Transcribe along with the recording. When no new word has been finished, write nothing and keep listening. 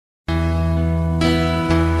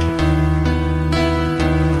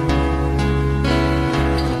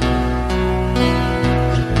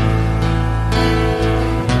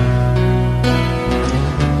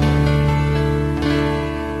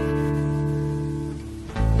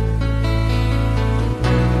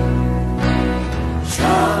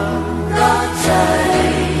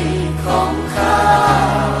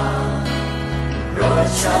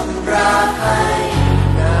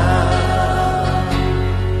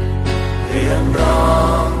เรื่องร้อ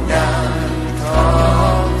งดังทอ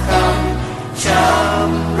งคำช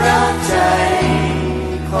ำระใจ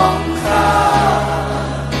ของข้า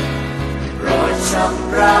โปรดช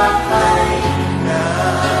ำระให้นา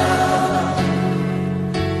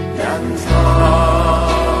ดังทอ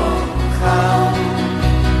งค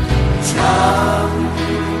ำช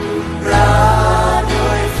ำระด้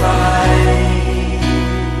วยไฟ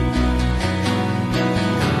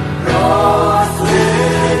โปรดฟื้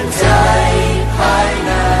นใจภายใ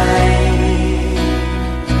น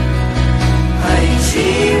ให้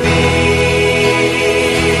ชีวิต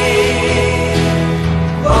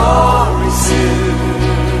บริสุทธิ์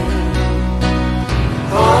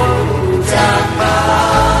พ้นจากบา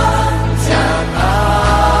ปจากอา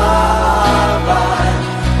บัติ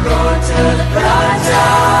โปรดเถิดพระเจ้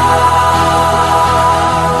า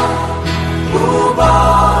ผู้บ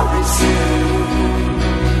ริสุทธิ์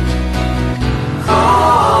ขอ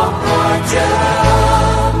โปรดเจิ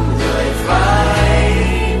มด้วยไฟ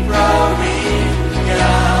พระวิญญ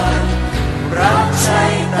าณรับใช้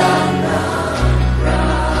ตามน้ำพระ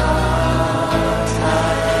ทั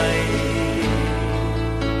ย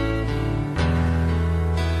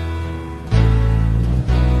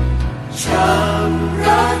ชำร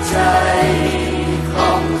ะใจข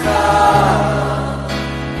องข้า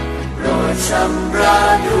โปรดชำระ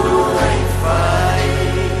ด้วยไฟ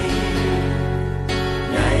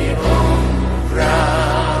ในองค์พระ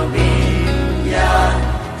วิญญาณ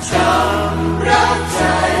ชำระใจ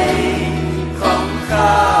ของข้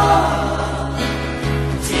า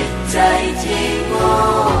จิตใจที่โง่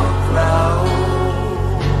เขลา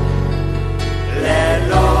และ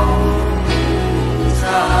หลงท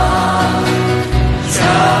างช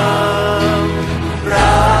ำร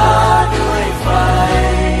ะด้วยไฟ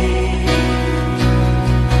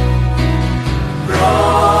โปร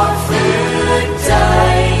ดฟื้นใจ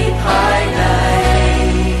ภายใน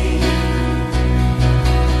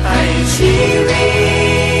ให้ชีวิต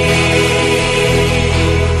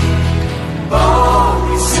บ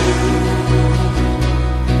ริสุทธิ์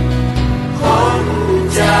พ้น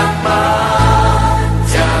จากบาป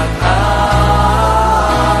จากอา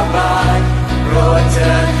บัติโปรดเ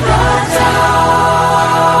ถิดพระเจ้า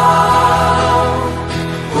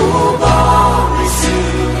ผู้บริสุ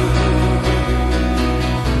ทธิ์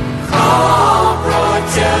ขอโปรด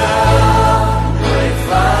เจิมด้วยไฟ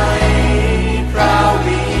พระ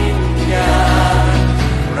วิญญาณ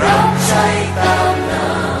รับใช้ตามน้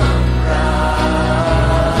ำพระ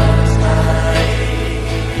ทัย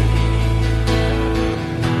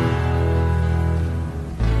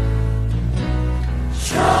ช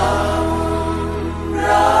ำร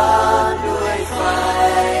ะด้วยไฟ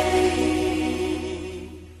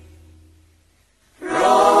โปร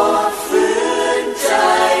ดฟื้นใจ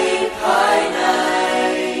ภายใน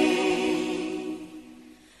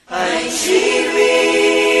ให้ชีวิต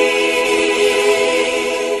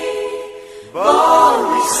บ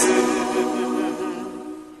ริสุทธิ์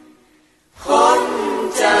พ้น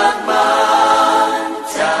จากบาป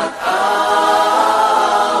จากอา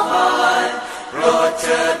บัติโปรดเ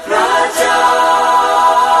ถิดพระเจ้า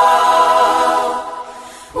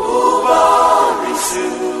ผู้บริสุ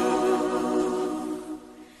ทธิ์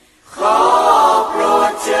ขอโปร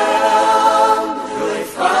ดเจิมด้วย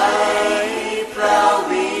ไฟพระ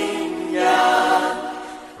วิญญาณ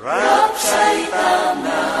รับใช้ตาม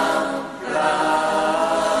น้ำพระ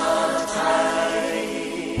ทัย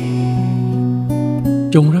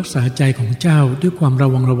จงรักษาใจของเจ้าด้วยความระ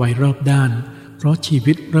วังระไวรอบด้านเพราะชี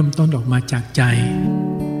วิตเริ่มต้นออกมาจากใจ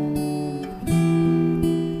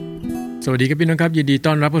สวัสดีครับพี่น้องครับยินดี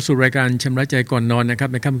ต้อนรับเข้าสู่รายการชำระใจก่อนนอนนะครับ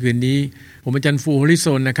ในค่ำคืนนี้ผมอาจารย์ฟูฮอริโซ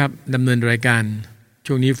นนะครับดำเนินรายการ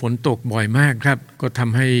ช่วงนี้ฝนตกบ่อยมากครับก็ท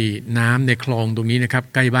ำให้น้ำในคลองตรงนี้นะครับ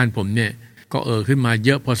ใกล้บ้านผมเนี่ยก็ขึ้นมาเย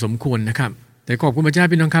อะพอสมควรนะครับแต่ขอบคุณพระเจ้า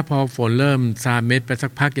พี่น้องครับพอฝนเริ่มซาเม็ดไปสั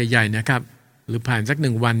กพักใหญ่ๆนะครับหรือผ่านสัก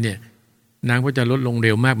1วันเนี่ยน้ำก็จะลดลงเ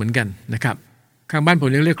ร็วมากเหมือนกันนะครับข้างบ้านผม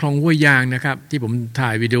เรียกคลองห้วยยางนะครับที่ผมถ่า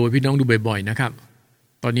ยวิดีโอพี่น้องดูบ่อยๆนะครับ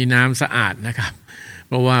ตอนนี้น้ำสะอาดนะครับเ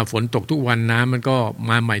พราะว่าฝนตกทุกวันน้ำมันก็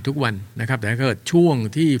มาใหม่ทุกวันนะครับแต่ถ้าเกิดช่วง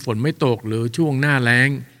ที่ฝนไม่ตกหรือช่วงหน้าแล้ง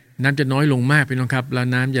น้ำจะน้อยลงมากพี่น้องครับแล้ว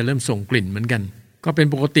น้ำจะเริ่มส่งกลิ่นเหมือนกันก็เป็น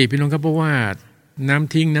ปกติพี่น้องครับเพราะว่าน้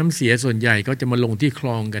ำทิ้งน้ำเสียส่วนใหญ่ก็จะมาลงที่คล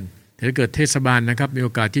องกันแต่ถ้าเกิดเทศบาลนะครับมีโอ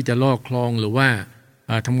กาสที่จะลอกคลองหรือว่า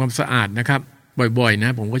ทำความสะอาดนะครับบ่อยๆน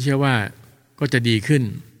ะผมก็เชื่อว่าก็จะดีขึ้น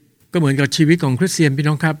ก็เหมือนกับชีวิตของคริสเตียนพี่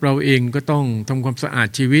น้องครับเราเองก็ต้องทำความสะอาด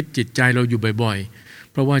ชีวิตจิตใจเราอยู่บ่อย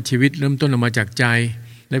ๆเพราะว่าชีวิตเริ่มต้นออกมาจากใจ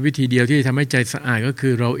และวิธีเดียวที่จะทำให้ใจสะอาดก็คื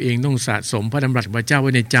อเราเองต้องสะสมพระดำรัสของพระเจ้าไ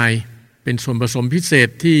ว้ในใจเป็นส่วนผสมพิเศษ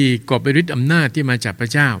ที่กอบไปด้วยฤทธิ์อำนาจที่มาจากพระ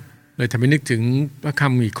เจ้า เลยทำให้นึกถึงพระค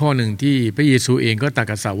ำอีกข้อหนึ่งที่พระเยซูเองก็ตรัส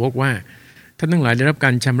กับสาวกว่าท่านทั้งหลายได้รับกา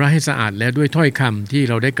รชำระให้สะอาดแล้วด้วยถ้อยคำที่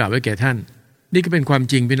เราได้กล่าวไว้แก่ท่านนี่ก็เป็นความ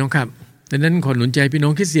จริงพี่น้องครับดังนั้นขอหนุนใจพี่น้อ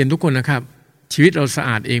งคริสเตียนทุกคนนะครับชีวิตเราสะอ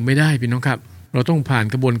าดเองไม่ได้พี่น้องครับเราต้องผ่าน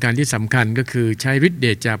กระบวนการที่สำคัญก็คือใช้ฤทธิ์เด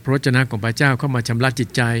ชจากพระวจนะของพระเจ้าเข้ามาชำระจิต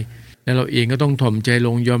ใจและเราเองก็ต้องถ่อมใจล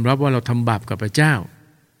งยอมรับว่าเราทำบาปกับพระเจ้า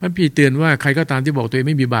พระพีเตือนว่าใครก็ตามที่บอกตัวเอง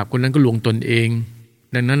ไม่มีบาปคนนั้นก็ลวงตนเอง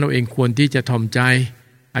ดังนั้นเราเองควรที่จะถ่อมใจ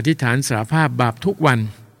อธิษฐานสารภาพบาปทุกวัน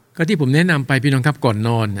ก็ที่ผมแนะนำไปพี่น้องครับก่อนน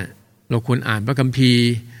อนเราควรอ่านพระคัมภีร์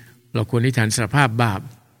เราควรอธิษฐานสารภาพบาป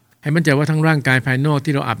ให้มั่นใจว่าทั้งร่างกายภายนอก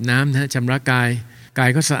ที่เราอาบน้ำชำระกาย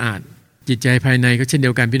ก็สะอาดจิตใจภายในก็เช่นเดี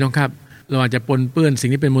ยวกันพี่น้องครับเราอาจจะปนเปื้อนสิ่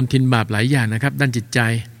งที่เป็นมลทินบาปหลายอย่างนะครับด้านจิตใจ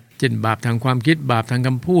เช่นบาปทางความคิดบาปทางค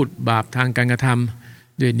ำพูดบาปทางการกระท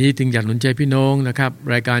ำด้วยนี้จึงอยากหนุนใจพี่น้องนะครับ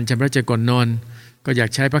รายการชำระใจก่อนนอนก็อยาก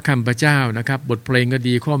ใช้พระคำพระเจ้านะครับบทเพลงก็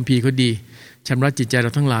ดีข้อคัมภีร์ก็ดีชำระจิตใจเร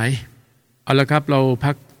าทั้งหลายเอาละครับเรา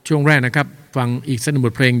พักช่วงแรกนะครับฟังอีกสักหนึ่งบ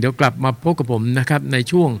ทเพลงเดี๋ยวกลับมาพบกับผมนะครับใน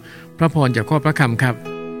ช่วงพระพรจากข้อพระคำครับ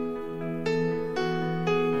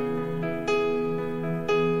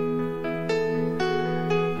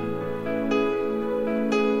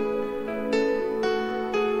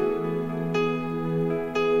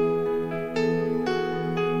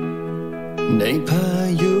ในพา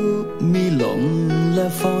ยุมีลมและ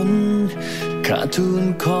ฝนข้าทูล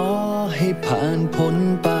ขอให้ผ่านพ้น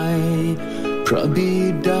ไปพระบิ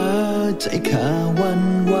ดาใจข้าหวั่น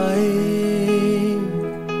ไหว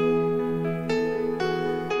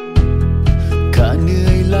ข้าเหนื่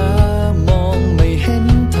อยล้ามองไม่เห็น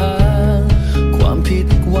ทางความผิด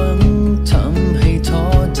หวังทำให้ท้อ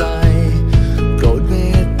ใจโปรดเม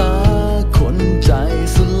ตตาคนใจ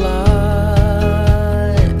สลา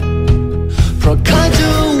ยเพราะข้าจะ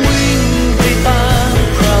วิ่งไปตาม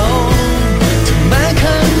พระองค์ถึงแม้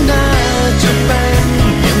ข้างหน้าจะเป็น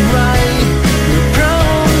อย่างไรเมื่อพระ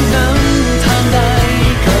องค์นำทางใด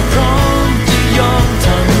ข้าพร้อม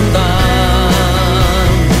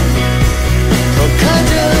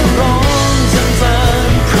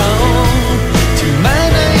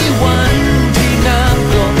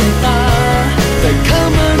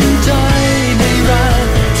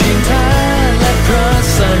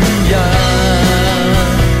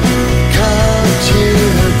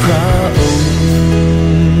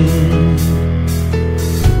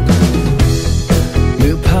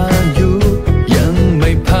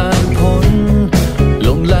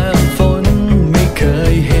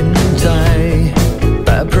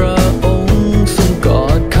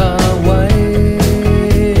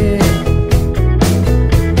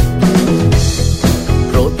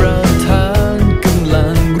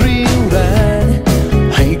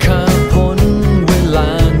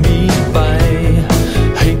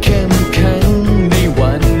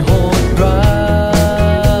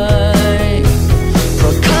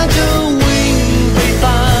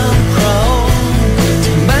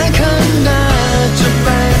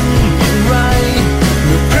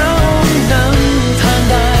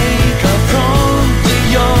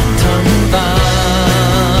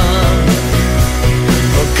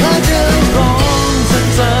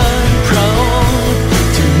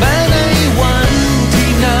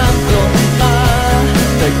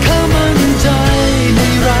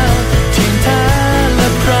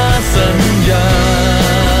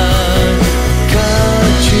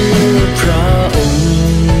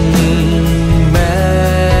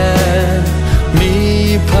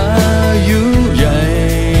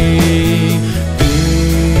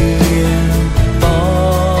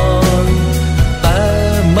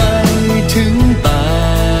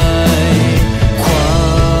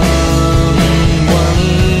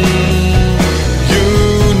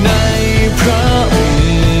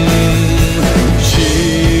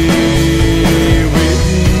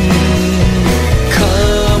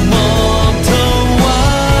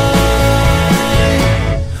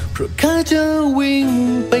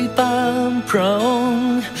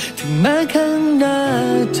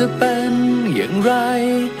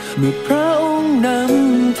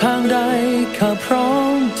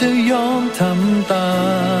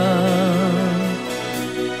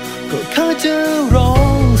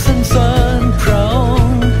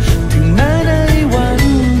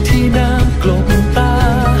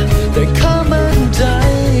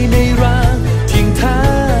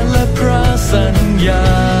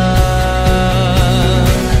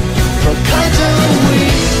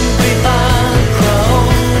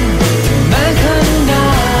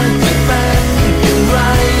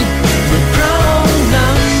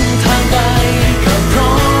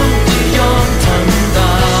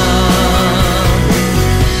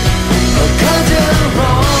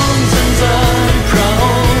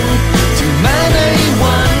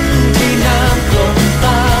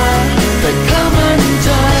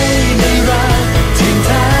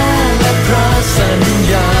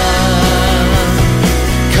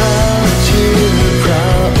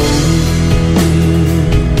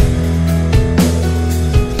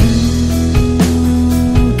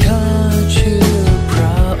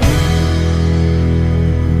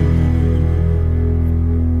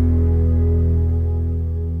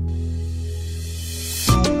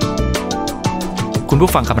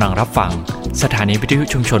ผู้ฟังกำลังรับฟังสถานีวิทยุ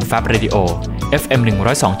ชุมชนแฟบเรดิโอ FM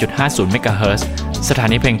 102.50 เมกะเฮิรตซ์สถา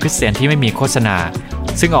นีเพลงคริสเตียนที่ไม่มีโฆษณา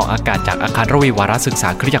ซึ่งออกอากาศจากอาคารระวีวารศึกษา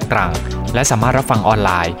คริสตจักรตรังและสามารถรับฟังออนไล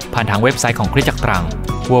น์ผ่านทางเว็บไซต์ของคริสตจักรตรัง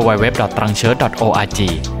www.trangchurch.org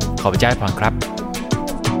ขอพระเจ้าอวยพรครับ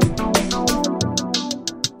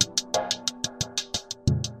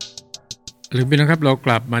หรือพี่น้องครับเราก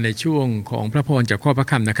ลับมาในช่วงของพระพรจากข้อพระ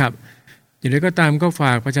คำนะครับอย่างไรก็ตามก็ฝ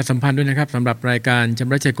ากประชาสัมพันธ์ด้วยนะครับสำหรับรายการช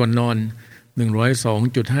ำระใจก่อนนอน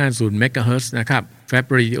 102.50 เมกะเฮิรตซ์นะครับแฟบ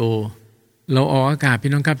เรดิโอเราออกอากาศ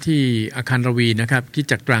พี่น้องครับที่อาคารระวีนะครับคริสต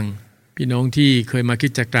จักรตรังพี่น้องที่เคยมาคริ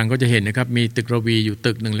สตจักรตรังก็จะเห็นนะครับมีตึกระวีอยู่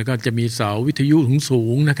ตึกหนึ่งแล้วก็จะมีเสาวิทยุสู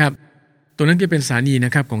งๆนะครับตรงนั้นก็เป็นสถานีน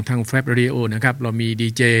ะครับของทางแฟบเรดิโอนะครับเรามีดี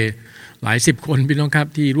เจหลาย10คนพี่น้องครับ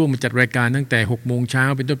ที่ร่วมมาจัดรายการตั้งแต่ 6 โมงเช้า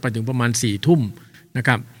เป็นต้นไปถึงประมาณ 4 ทุ่มนะ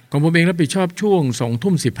ครับของผมเองรับผิดชอบช่วง 2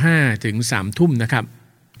 ทุ่ม 15 ถึง 3 ทุ่มนะครับ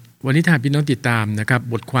วันนี้ถ้าพี่น้องติดตามนะครับ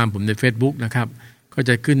บทความผมใน Facebook นะครับก็จ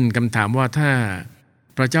ะขึ้นคำถามว่าถ้า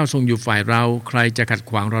พระเจ้าทรงอยู่ฝ่ายเราใครจะขัด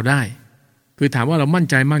ขวางเราได้คือถามว่าเรามั่น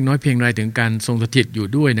ใจมากน้อยเพียงไรถึงการทรงสถิตอยู่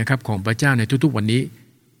ด้วยนะครับของพระเจ้าในทุกๆวันนี้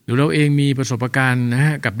หรือเราเองมีประสบการณ์นะฮ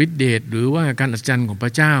ะกับฤทธิเดชหรือว่าการอัศจรรย์ของพร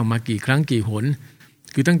ะเจ้ามากี่ครั้งกี่หน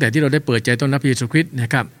คือตั้งแต่ที่เราได้เปิดใจต้อนรับพระเยซูคริสต์น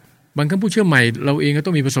ะครับบางครั้งผู้เชื่อใหม่เราเองก็ต้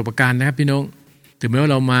องมีประสบการณ์นะครับพี่น้องถึงแม้ว่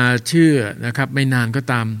าเรามาเชื่อนะครับไม่นานก็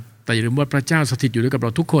ตามแต่อย่าลืมว่าพระเจ้าสถิตอยู่ด้วยกับเร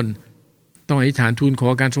าทุกคนต้องอธิษฐานทูลขอ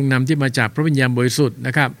การทรงนำที่มาจากพระวิญญาณบริสุทธิ์น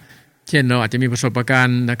ะครับเช่นเราอาจจะมีประสบการ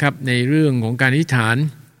ณ์นะครับในเรื่องของการอธิษฐาน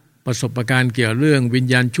ประสบการณ์เกี่ยวเรื่องวิญ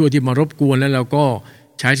ญาณชั่วที่มารบกวนแล้วเราก็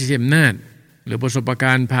ใช้สิทธิอำนาจหรือประสบก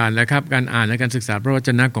ารณ์ผ่านนะครับการอ่านและการศึกษาพระวจ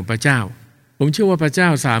นะของพระเจ้าผมเชื่อว่าพระเจ้า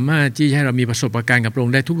สามารถที่จะให้เรามีประสบการณ์กับพระอง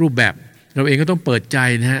ค์ได้ทุกรูปแบบเราเองก็ต้องเปิดใจ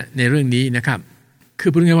นะฮะในเรื่องนี้นะครับคื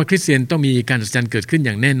อพูดง่ายๆว่าคริสเตียนต้องมีการอัศจรรย์เกิดขึ้นอ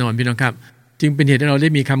ย่างแน่นอนพี่น้องครับจึงเป็นเหตุให้เราได้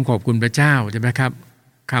มีคำขอบคุณพระเจ้าใช่ไหมครับ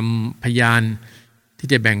คำพยานที่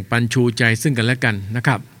จะแบ่งปันชูใจซึ่งกันและกันนะค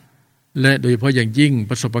รับและโดยเฉพาะอย่างยิ่ง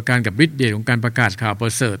ประสบการณ์กับฤทธิ์เดชของการประกาศข่าวปร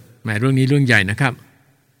ะเสริฐแหมเรื่องนี้เรื่องใหญ่นะครับ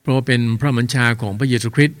เพราะเป็นพระบัญชาของพระเยซู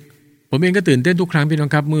คริสต์ผมเองก็ตื่นเต้นทุกครั้งพี่น้อ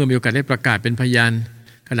งครับเมื่อมีโอกาสได้ประกาศเป็นพยาน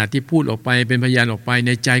ขณะที่พูดออกไปเป็นพยานออกไปใ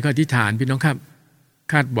นใจก็อธิษฐานพี่น้องครับ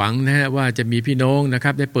คาดหวังนะฮะว่าจะมีพี่น้องนะค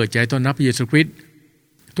รับได้เปิดใจต้อนรับพระเยซูคริสต์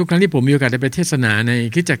ทุกครั้งที่ผมมีโอกาสได้ไปเทศนาใน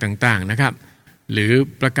คริสตจักรต่างๆนะครับหรือ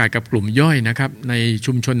ประกาศกับกลุ่มย่อยนะครับใน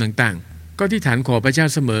ชุมชนต่างๆก็อธิษฐานขอพระเจ้า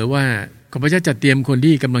เสมอว่าขอพระเจ้าจัดเตรียมคน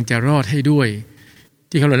ที่กำลังจะรอดให้ด้วย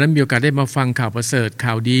ที่เขาเหล่านั้นมีโอกาสได้มาฟังข่าวประเสริฐ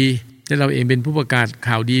ข่าวดีและเราเองเป็นผู้ประกาศ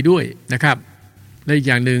ข่าวดีด้วยนะครับและอีกอ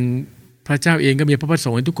ย่างหนึ่งพระเจ้าเองก็มีพระประส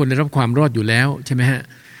งค์ให้ทุกคนได้รับความรอดอยู่แล้วใช่ไหมฮะ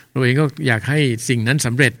เราเองก็อยากให้สิ่งนั้นส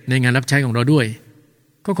ำเร็จในงานรับใช้ของเราด้วย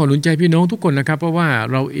ก็ขอหนุนใจพี่น้องทุกคนนะครับเพราะว่า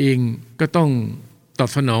เราเองก็ต้องตอบ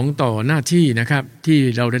สนองต่อหน้าที่นะครับที่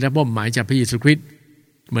เราได้รับมอบหมายจากพระเยซูคริสต์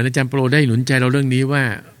เหมือนอาจารย์โปรได้หนุนใจเราเรื่องนี้ว่า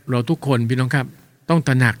เราทุกคนพี่น้องครับต้องต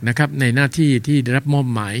ระหนักนะครับในหน้าที่ที่ได้รับมอบ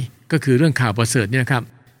หมายก็คือเรื่องข่าวประเสริฐเนี่ยครับ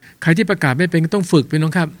ใครที่ประกาศไม่เป็นก็ต้องฝึกพี่น้อ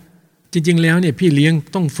งครับจริงๆแล้วเนี่ยพี่เลี้ยง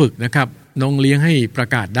ต้องฝึกนะครับน้องเลี้ยงให้ประ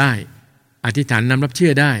กาศได้อธิษฐานนำรับเชื่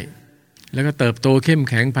อได้แล้วก็เติบโตเข้ม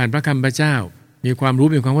แข็งผ่านพระคำพระเจ้ามีความรู้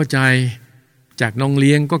มีความเข้าใจจากน้องเ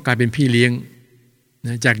ลี้ยงก็กลายเป็นพี่เลี้ยงน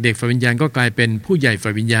ะจากเด็กฝ่ายวิญญาณก็กลายเป็นผู้ใหญ่ฝ่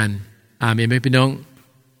ายวิญญาณอาเมนไหมพี่น้อง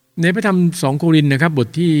ในพระธรรม2 โครินธ์นะครับบท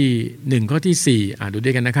ที่1ข้อที่4ดูด้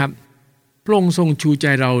วยกันนะครับพระองค์ทรงชูใจ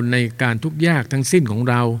เราในการทุกข์ยากทั้งสิ้นของ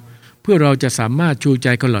เราเพื่อเราจะสามารถชูใจ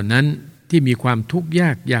คนเหล่านั้นที่มีความทุกข์ย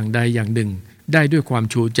ากอย่างใดอย่างหนึ่งได้ด้วยความ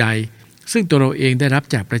ชูใจซึ่งตัวเราเองได้รับ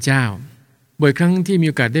จากพระเจ้าบ่อยครั้งที่มี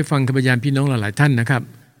โอกาสได้ฟังคำพยานพี่น้องหลายๆท่านนะครับ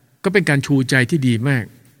ก็เป็นการชูใจที่ดีมาก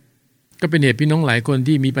ก็เป็นเหตุพี่น้องหลายคน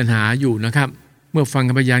ที่มีปัญหาอยู่นะครับเมื่อฟัง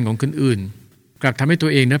คำพยานของคนอื่นกลับทำให้ตั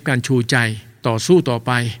วเองได้รับการชูใจต่อสู้ต่อไ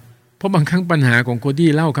ปเพราะบางครั้งปัญหาของคนที่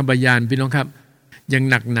เล่าคำพยานพี่น้องครับยัง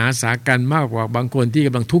หนักหนาสากันมากกว่าบางคนที่ก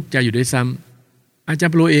ำลังทุกข์ใจอยู่ด้วยซ้ำอาจาร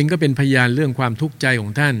ย์โปรเองก็เป็นพยานเรื่องความทุกข์ใจขอ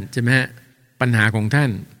งท่านใช่ไหมฮะปัญหาของท่าน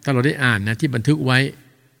ถ้าเราได้อ่านนะที่บันทึกไว้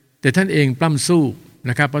แต่ท่านเองปล้ำสู้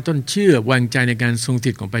นะครับเพราะต้นเชื่อวางใจในการทรงส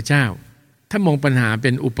ถิตของพระเจ้าท่านมองปัญหาเป็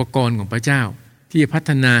นอุปกรณ์ของพระเจ้าที่พัฒ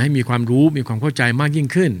นาให้มีความรู้มีความเข้าใจมากยิ่ง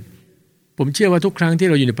ขึ้นผมเชื่อว่าทุกครั้งที่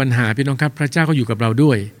เราอยู่ในปัญหาพี่น้องครับพระเจ้าก็อยู่กับเรา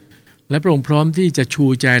ด้วยและพระองค์พร้อมที่จะชู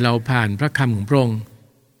ใจเราผ่านพระคำของพระองค์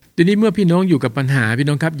ทีนี้เมื่อพี่น้องอยู่กับปัญหาพี่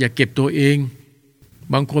น้องครับอย่าเก็บตัวเอง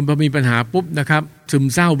บางคนพอมีปัญหาปุ๊บนะครับซึม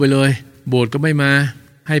เศร้าไปเลยโบสถ์ก็ไม่มา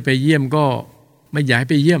ให้ไปเยี่ยมก็ไม่อยากให้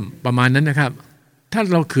ไปเยี่ยมประมาณนั้นนะครับถ้า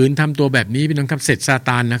เราขืนทำตัวแบบนี้พี่น้องครับเสร็จซาต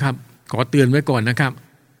านนะครับขอเตือนไว้ก่อนนะครับ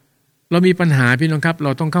เรามีปัญหาพี่น้องครับเร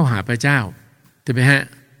าต้องเข้าหาพระเจ้าใช่ไหมฮะ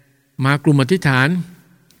มากลุ่มอธิษฐาน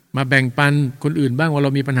มาแบ่งปันคนอื่นบ้างว่าเร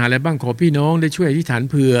ามีปัญหาอะไรบ้างขอพี่น้องได้ช่วยอธิษฐาน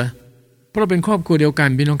เผื่อเพราะเราเป็นครอบครัวเดียวกัน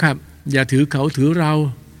พี่น้องครับอย่าถือเขาถือเรา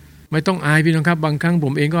ไม่ต้องอายพี่น้องครับบางครั้งผ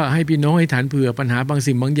มเองก็ให้พี่น้องอธิษฐานเผื่อปัญหาบาง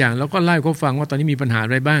สิ่งบางอย่างแล้วก็เล่าให้เขาฟังว่าตอนนี้มีปัญหาอ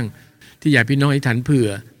ะไรบ้างที่อยากพี่น้องอธิษฐานเผื่อ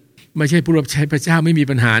ไม่ใช่ผู้รับใช้พระเจ้าไม่มี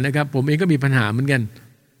ปัญหานะครับผมเองก็มีปัญหาเหมือนกัน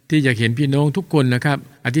ที่อยากเห็นพี่น้องทุกคนนะครับ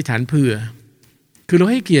อธิษฐานเผื่อคือเรา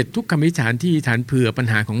ให้เกียรติทุกคำอธิษฐานที่อธิษฐานเผื่อปัญ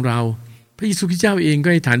หาของเราพระเยซูคริสต์เจ้าเองก็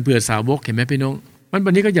อธิษฐานเผื่อสาวกเห็นไหมพี่น้อง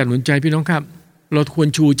วันนี้ก็อยากหนุนใจพี่น้องครับเราควร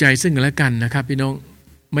ชูใจซึ่งกันและกันนะครับพี่น้อง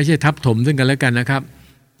ไม่ใช่ทับถมซึ่งกันและกันนะครับ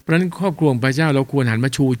เพราะฉะนั้นครอบครัวพระเจ้าเราควรหันมา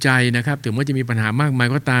ชูใจนะครับถึงว่าจะมีปัญหามากมาย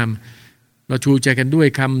ก็ตามเราชูใจกันด้วย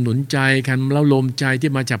คำหนุนใจคำเล่าลมใจที่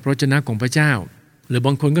มาจากพระวจนะของพระเจ้าหรือบ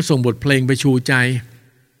างคนก็ส่งบทเพลงไปชูใจ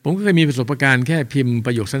ผมก็เคยมีประสบการณ์แค่พิมพ์ป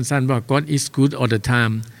ระโยคสั้นๆว่า God is good all the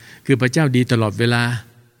time คือพระเจ้าดีตลอดเวลา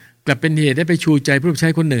กลับเป็นเหตุได้ไปชูใจผู้รับใช้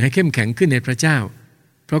คนหนึ่งให้เข้มแข็งขึ้นในพระเจ้า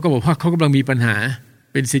เพราะก็บอกว่าเขากำลังมีปัญหา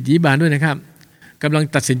เป็นศิษยิบาลด้วยนะครับกำลัง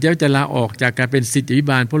ตัดสินใจจะลาออกจากการเป็นศิษยิ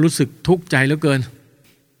บาลเพราะรู้สึกทุกข์ใจเหลือเกิน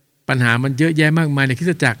ปัญหามันเยอะแยะมากมายในคริส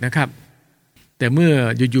ตจักรนะครับแต่เมื่อ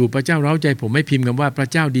อยู่ๆพระเจ้าเร้าใจผมไม่พิมพ์คำว่าพระ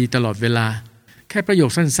เจ้าดีตลอดเวลาแค่ประโยค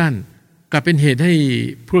สั้นๆกลับเป็นเหตุให้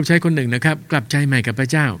ผู้รับใช้คนหนึ่งนะครับกลับใจใหม่กับพระ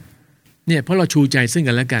เจ้าเนี่ยเพราะเราชูใจซึ่ง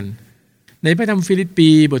กันและกันในพระธรรมฟิลิปปี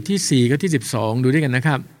บทที่4ข้อที่12ดูด้วยกันนะค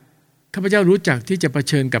รับข้าพเจ้ารู้จักที่จะเผ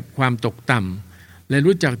ชิญกับความตกต่ำและ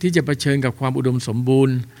รู้จักที่จะเผชิญกับความอุดมสมบูร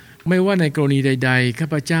ณ์ไม่ว่าในกรณีใดๆข้า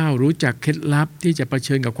พเจ้ารู้จักเคล็ดลับที่จะเผ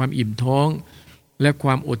ชิญกับความอิ่มท้องและคว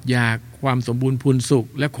ามอดอยากความสมบูรณ์พูนสุข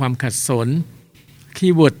และความขัดสนคี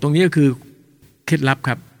ย์เวิร์ดตรงนี้ก็คือเคล็ดลับค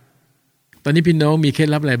รับตอนนี้พี่น้องมีเคล็ด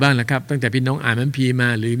ลับอะไรบ้างล่ะครับตั้งแต่พี่น้องอ่านพระคัมภีร์มา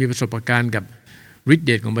หรือมีประสบการณ์กับฤทธิ์เ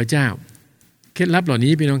ดชของพระเจ้าเคล็ดลับเหล่า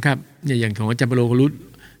นี้พี่น้องครับเนี่ยอย่างของอาจารย์เปโลก็รู้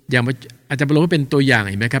อย่างอาจารย์เปโลก็เป็นตัวอย่าง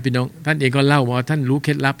เห็นไหมครับพี่น้องท่านเองก็เล่าว่าท่านรู้เค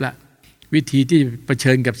ล็ดลับละวิธีที่เผ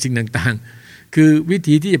ชิญกับสิ่งต่างๆคือวิ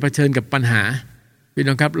ธีที่จะเผชิญกับปัญหาพี่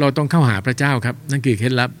น้องครับเราต้องเข้าหาพระเจ้าครับนั่นคือเคล็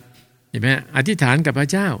ดลับเห็นไหมอธิษฐานกับพระ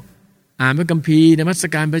เจ้าอ่านพระคัมภีร์นมัส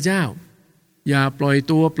การพระเจ้าอย่าปล่อย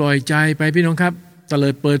ตัวปล่อยใจไปพี่น้องครับตะเลิ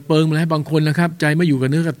ดเปิดเปิงมาแล้วบางคนนะครับใจไม่อยู่กับ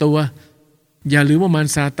เนื้อกับตัวอย่าลืมว่ามัน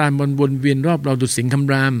ซาตานวนเวียนรอบเราดุจสิงค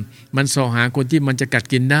ำรามมันส่อหาคนที่มันจะกัด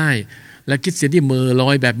กินได้และคิดเสียที่มือลอ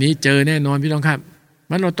ยแบบนี้เจอแน่นอนพี่น้องครับ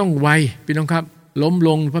มันเราต้องไวพี่น้องครับล้มล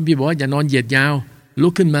งพระบิดาบอกว่าอย่านอนเหยียดยาวลุ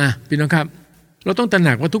กขึ้นมาพี่น้องครับเราต้องตระห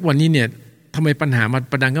นักว่าทุกวันนี้เนี่ยทำไมปัญหามัน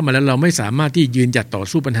ประดังขึ้นมาแล้วเราไม่สามารถที่ยืนหยัดต่อ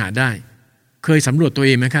สู้ปัญหาได้เคยสำรวจตัวเอ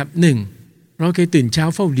งไหมครับ1เราเคยตื่นเช้า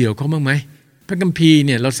เฝ้าเดี่ยวเขาบ้างไหมพระคัมภีร์เ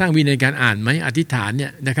นี่ยเราสร้างวินัยการอ่านไหมอธิษฐานเนี่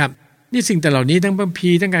ยนะครับนี่สิ่งแต่เหล่านี้ทั้งพระคัมภี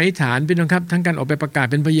ร์ทั้งการอธิษฐานพี่น้องครับทั้งการออกไปประกาศ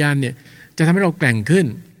เป็นพยานเนี่ยจะทำให้เราแกร่งขึ้น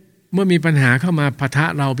เมื่อมีปัญหาเข้ามาปะทะ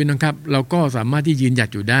เราพี่น้องครับเราก็สามารถที่ยืนหยัด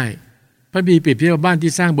อยู่ได้พระคัมภีร์เปรียบเทียบบ้าน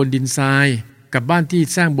ที่สร้างบนดินทรายกับบ้านที่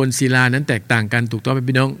สร้างบนศิลานั้นแตกต่างกันถูกต้องไหม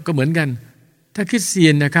พี่น้องก็เหมือนกันถ้าคริสเตี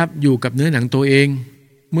ยนนะครับอยู่กับเนื้อหนังตัวเอง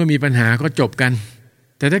เมื่อมีปัญหาก็จบกัน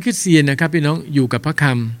แต่ถ้าคริสเตียนนะครับพี่น้องอยู่กับพระค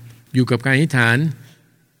ำอยู่กับการอธิษฐาน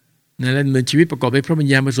และดำเนินชีวิตประกอบด้วยพระวิญ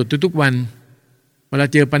ญาณบริสุทธิ์ทุกๆวันเวลา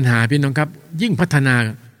เจอปัญหาพี่น้องครับยิ่งพัฒนา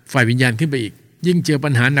ฝ่ายวิญญาณขึ้นไปอีกยิ่งเจอปั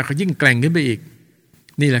ญหาหนักก็ยิ่งแกร่งขึ้นไปอีก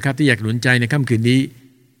นี่แหละครับที่อยากหนุนใจในค่ำคืนนี้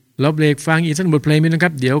เราเบรกฟังอีกสักบทเพลงนะค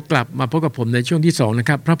รับเดี๋ยวกลับมาพบกับผมในช่วงที่2นะ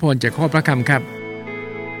ครับพระพรจากข้อพระคำครับ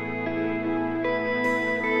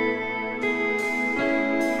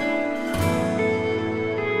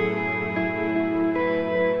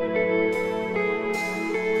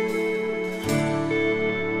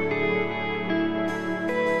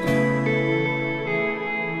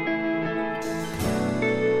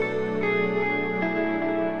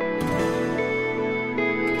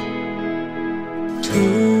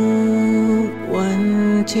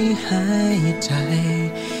ที่หายใจ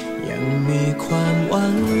ยังมีความหวั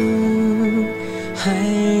งให้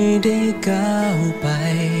ได้ก้าวไป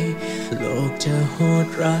โลกจะโหด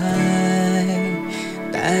ร้าย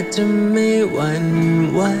แต่จะไม่หวั่น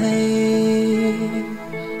ไหว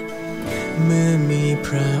เมื่อมีพ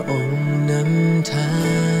ระองค์นำทา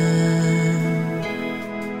ง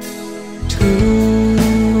ทุ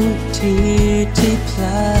กที่ที่พล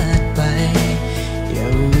าดไปยั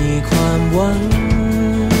งมีความหวัง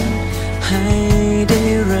ให้ได้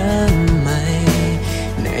เริ่มใหม่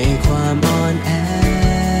ในความอ่อนแอ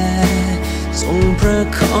ทรงประ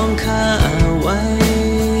คองข้าไว้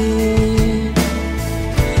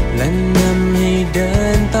และนำให้เดิ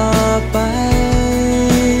นต่อไป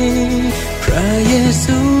พระเย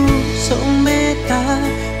ซูทรงเมตตา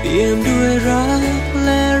เปี่ยมด้วยรักแล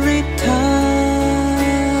ะฤทธา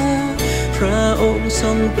พระองค์ท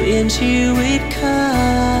รงเปลี่ยนชีวิตข้า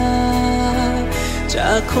จ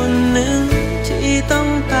ากคนหนึ่งที่ต้อง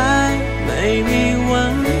ตายไม่มีหวั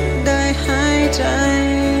งได้หายใจ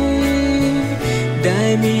ได้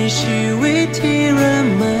มีชีวิตที่เริ่ม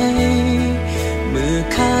ใหม่เมื่อ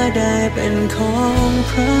ข้าได้เป็นของ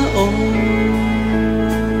พระองค์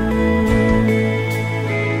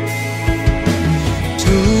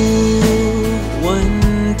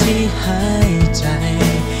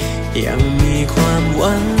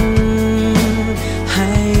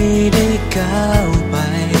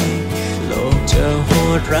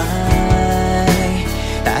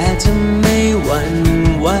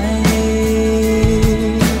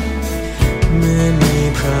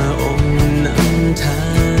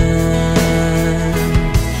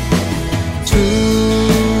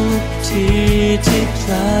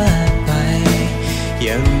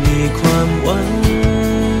ความหวัง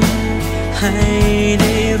ให้ไ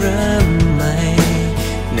ด้เริ่มใหม่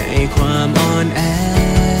ในความอ่อนแอ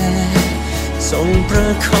ทรงปร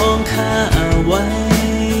ะคองข้าเอาไว้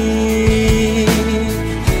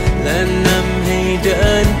และนำให้เดิ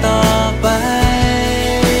นต่อไป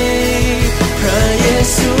พระเย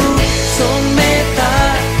ซูทรงเมตตา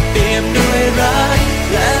เปี่ยมด้วยรัก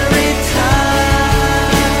และฤทธา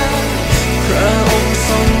พระองค์ท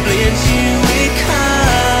รงเปลี่ยนชีวิตข้า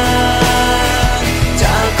จ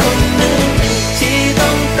ากคนหนึ่งที่ต้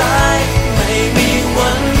องตายไม่มีห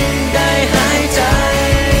วังได้หายใจ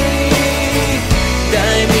ได้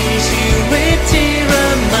มีชีวิตที่เริ่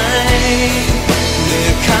มใหม่เมื่อ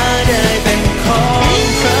ข้าได้เป็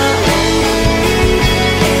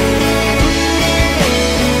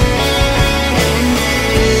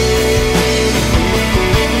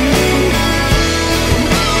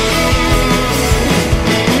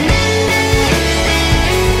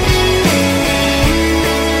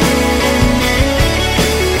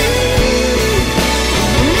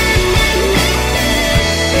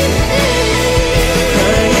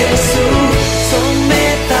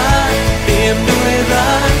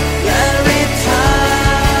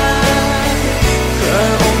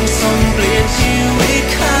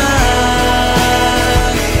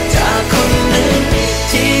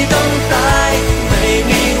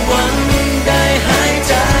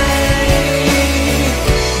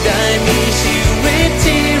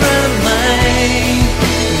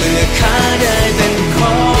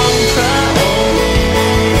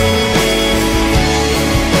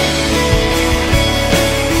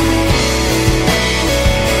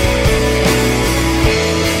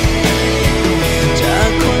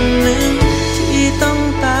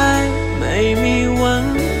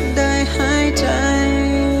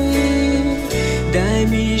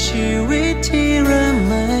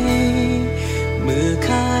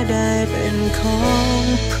นของ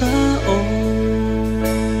พระองค์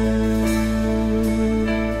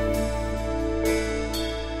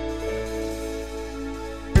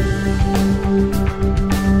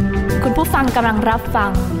กำลังรับฟั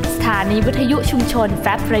งสถานีวิทยุชุมชนแฟ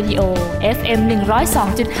บเรดิโอ FM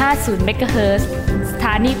 102.50 เมกะเฮิรตซ์สถ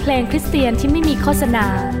านีเพลงคริสเตียนที่ไม่มีโฆษณา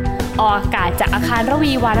ออกอากาศจากอาคารระ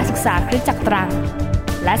วีวารศึกษาคริสตจักรตรัง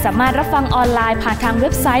และสามารถรับฟังออนไลน์ผ่านทางเว็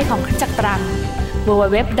บไซต์ของคริสตจักรตรัง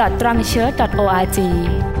www.trangchurch.org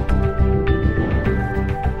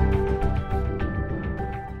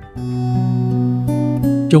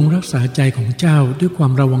จงรักษาใจของเจ้าด้วยควา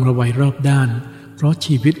มระวังระไวรอบด้านเพราะ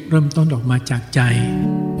ชีวิตเริ่มต้นออกมาจากใจ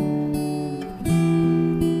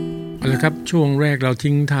เอาละครับช่วงแรกเรา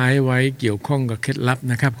ทิ้งท้ายไว้เกี่ยวข้องกับเคล็ดลับ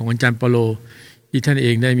นะครับของอาจารย์เปาโลที่ท่านเอ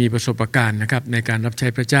งได้มีประสบการณ์นะครับในการรับใช้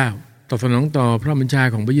พระเจ้าตอบสนองต่อพระบัญชา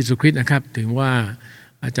ของพระเยซูคริสต์นะครับถึงว่า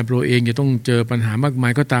อาจารย์เปาโลเองจะต้องเจอปัญหามากมา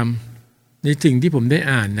ยก็ตามในสิ่งที่ผมได้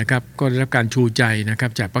อ่านนะครับก็ได้รับการชูใจนะครั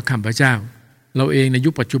บจากพระคำพระเจ้าเราเองในยุ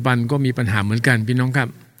คปัจจุบันก็มีปัญหาเหมือนกันพี่น้องครับ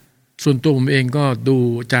ส่วนตัวผมเองก็ดู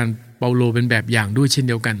อาจารย์เปาโลเป็นแบบอย่างด้วยเช่นเ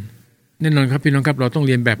ดียวกันแน่นอนครับพี่น้องครับเราต้องเ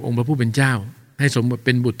รียนแบบองค์พระผู้เป็นเจ้าให้สมเ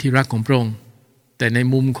ป็นบุตรที่รักของพระองค์แต่ใน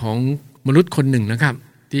มุมของมนุษย์คนหนึ่งนะครับ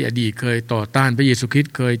ที่อดีตเคยต่อต้านพระเยซูคริส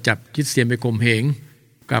ต์เคยจับคริสเตียนไปข่มเหง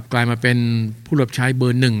กลับกลายมาเป็นผู้รับใช้เบอ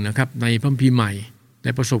ร์หนึ่งนะครับในพระคัมภีร์ใหม่แล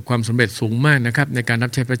ะประสบความสำเร็จสูงมากนะครับในการรั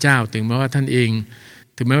บใช้พระเจ้าถึงแม้ว่าท่านเอ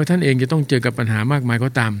งจะต้องเจอกับปัญหามากมายก็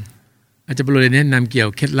ตามอาจารย์เปาโลได้แนะนำเกี่ยว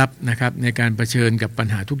เคล็ดลับนะครับในการเผชิญกับปัญ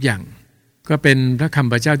หาทุกอย่างก็เป็นพระค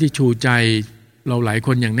ำพระเจ้าที่ชูใจเราหลายค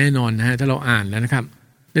นอย่างแน่นอนนะฮะถ้าเราอ่านแล้วนะครับ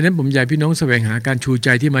ดังนั้นผมอยากพี่น้องแสวงหาการชูใจ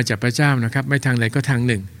ที่มาจากพระเจ้านะครับไม่ทางใดก็ทาง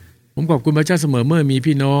หนึ่งผมขอบคุณพระเจ้าเสมอเมื่อมี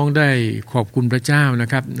พี่น้องได้ขอบคุณพระเจ้านะ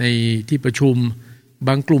ครับในที่ประชุมบ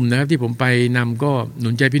างกลุ่มนะครับที่ผมไปนำก็หนุ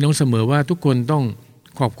นใจพี่น้องเสมอว่าทุกคนต้อง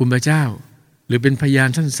ขอบคุณพระเจ้าหรือเป็นพยาน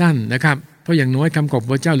สั้นๆนะครับเพราะอย่างน้อยคำขอบ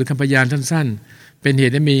พระเจ้าหรือคำพยานสั้นๆเป็นเห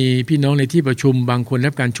ตุให้มีพี่น้องในที่ประชุมบางคน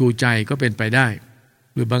รับการชูใจก็เป็นไปได้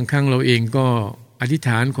หรือบางครั้งเราเองก็อธิษฐ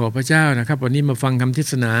านขอพระเจ้านะครับวันนี้มาฟังคำเท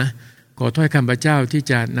ศนาขอถ้อยคำพระเจ้าที่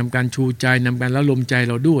จะนำการชูใจนำการละลมใจ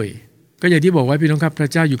เราด้วยก็อย่างที่บอกไว้พี่น้องครับพระ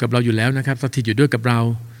เจ้าอยู่กับเราอยู่แล้วนะครับสถิตอยู่ด้วยกับเรา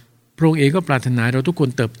พระองค์เองก็ปรารถนาเราทุกคน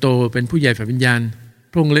เติบโตเป็นผู้ใหญ่ฝ่ายวิญญาณ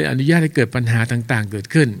พระองค์เลยอนุญาตให้เกิดปัญหาต่างๆเกิด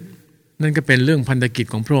ขึ้นนั่นก็เป็นเรื่องพันธกิจ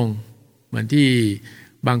ของพระองค์เหมือนที่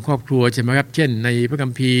บางครอบครัวใช่ไหมครับเช่นในพระคั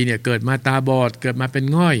มภีร์เนี่ยเกิดมาตาบอดเกิดมาเป็น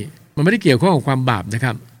ง่อยมันไม่ได้เกี่ยวข้องกับความบาปนะค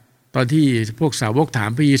รับตอนที่พวกสาวกถาม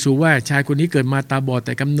พระเยซูว่าชายคนนี้เกิดมาตาบอดแ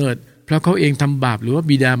ต่กำเนิดเพราะเขาเองทำบาปหรือว่า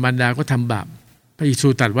บิดามารดาก็ทำบาปพระเยซู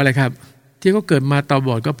ตรัสว่าอะไรครับที่เขาเกิดมาตาบ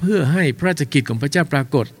อดก็เพื่อให้พระราชกิจของพระเจ้าปรา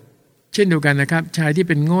กฏเช่นเดียวกันนะครับชายที่เ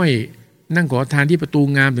ป็นง่อยนั่งขอทานที่ประตู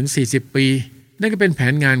งามถึง40ปีนั่นก็เป็นแผ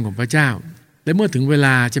นงานของพระเจ้าและเมื่อถึงเวล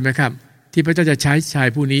าใช่ไหมครับที่พระเจ้าจะใช้ชาย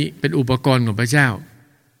ผู้นี้เป็นอุปกรณ์ของพระเจ้า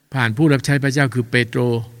ผ่านผู้รับใช้พระเจ้าคือเปโ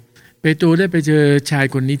ตรได้ไปเจอชาย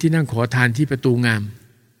คนนี้ที่นั่งขอทานที่ประตูงาม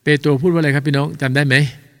เปโตรพูดว่าอะไรครับพี่น้องจำได้ไหม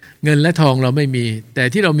เงินและทองเราไม่มีแต่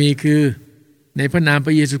ที่เรามีคือในพระนามพ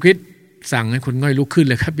ระเยซูคริสต์สั่งให้คนง่อยลุกขึ้น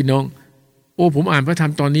เลยครับพี่น้องผมอ่านพระธรร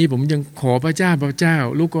มตอนนี้ผมยังขอพระเจ้า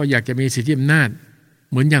ลูกก็อยากจะมีสิทธิอำนาจ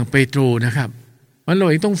เหมือนอย่างเปโตรนะครับมันเรา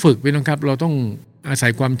เองต้องฝึกพี่น้องครับเราต้องอาศั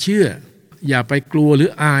ยความเชื่ออย่าไปกลัวหรือ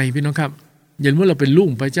อายพี่น้องครับอย่าว่าเราเป็นลูก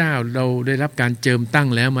พระเจ้าเราได้รับการเจิมตั้ง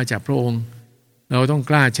แล้วมาจากพระองค์เราต้อง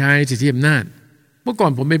กล้าใช้สิทธิอำนาจเมื่อก่อ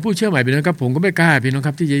นผมเป็นผู้เชื่อใหม่พี่น้องครับผมก็ไม่กล้าพี่น้องค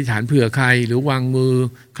รับที่จะอธิษฐานเผื่อใครหรือวางมือ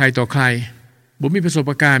ใครต่อใครผมมีประสบ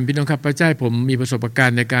การณ์พี่น้องครับพระเจ้าผมมีประสบการ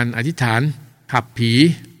ณ์ในการอธิษฐานขับผี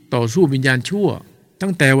ต่อสู้วิญญาณชั่วตั้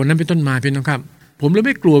งแต่วันนั้นเป็นต้นมาพี่น้องครับผมเลยไ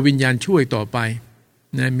ม่กลัววิญญาณชั่วต่อไป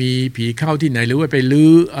นะมีผีเข้าที่ไหนหรือว่าไปลื้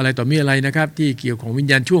ออะไรต่อมีอะไรนะครับที่เกี่ยวของวิญ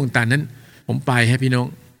ญาณชั่วต่างนั้นผมไปให้พี่น้อง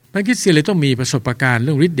คริสเตียนเลยต้องมีประสบการณ์เ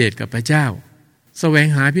รื่องฤทธิ์เดชกับพระเจ้าแสวง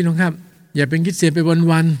หาพี่น้องครับอย่าเป็นคริสเตียนไป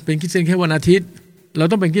วันๆเป็นคริสเตียนแค่วันอาทิตย์เรา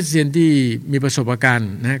ต้องเป็นคริสเตียนที่มีประสบการณ์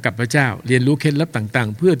นะกับพระเจ้าเรียนรู้เคล็ดลับต่าง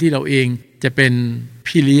ๆเพื่อที่เราเองจะเป็น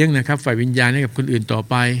พี่เลี้ยงนะครับฝ่ายวิญญาณให้กับคนอื่นต่อ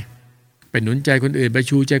ไปเป็นหนุนใจคนอื่นไป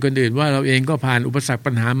ชูใจคนอื่นว่าเราเองก็ผ่านอุปสรรค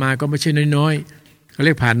ปัญหามาก็ไม่ใช่น้อยๆเขาเ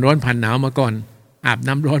รียกผ่านร้อนผ่านหนาวมาก่อนอาบ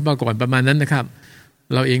น้ำร้อนมาก่อนประมาณนั้นนะครับ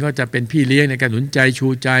เราเองก็จะเป็นพี่เลี้ยงในการหนุนใจชู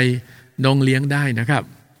ใจน้องเลี้ยงได้นะครับ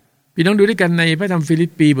พี่น้องดูด้วยกันในพระธรรมฟิลิ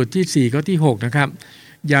ปปีบทที่4ข้อที่6นะครับ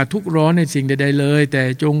อย่าทุกข์ร้อนในสิ่งใดๆเลยแต่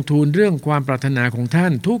จงทูลเรื่องความปรารถนาของท่า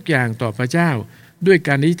นทุกอย่างต่อพระเจ้าด้วยก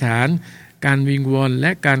ารอธิษฐานการวิงวอนแล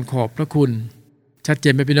ะการขอบพระคุณชัดเจ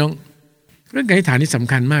นไหมพี่น้องเรื่องการอธิษฐานนี่ส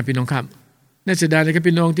ำคัญมากพี่น้องครับน่าเสียดายเลยครับ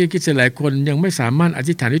พี่น้องที่คริสเตียนหลายคนยังไม่สามารถอ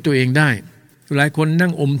ธิษฐานด้วยตัวเองได้หลายคนนั่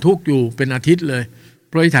งอมทุกข์อยู่เป็นอาทิตย์เลยเ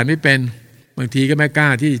พราะอธิษฐานไม่เป็นบางทีก็ไม่กล้า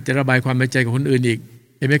ที่จะระบายความในใจกับคนอื่นอีก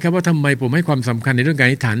เห็นไหมครับว่าทำไมผมให้ความสำคัญในเรื่องการ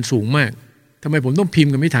อธิษฐานสูงมากทำไมผมต้องพิม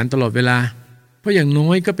พ์กับอธิษฐานตลอดเวลาเพราะอย่างน้อ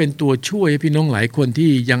ยก็เป็นตัวช่วยให้พี่น้องหลายคนที่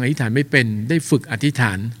ยังอธิษฐานไม่เป็นได้ฝึกอธิษฐ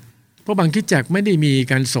านเพราะบางคริสตจักรไม่ได้มี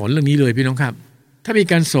การสอนเรื่องนี้เลยพี่น้องครับถ้ามี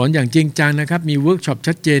การสอนอย่างจริงจังนะครับมีเวิร์กช็อป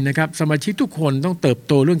ชัดเจนนะครับสมาชิกทุกคนต้องเติบ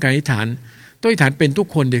โตเรื่องการอธิษฐานต้องอธิษฐานเป็นทุก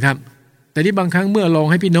คนเลยครับแต่ที่บางครั้งเมื่อลอง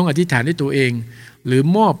ให้พี่น้องอธิษฐานด้วยตัวเองหรือ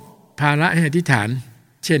มอบภาระให้อธิษฐาน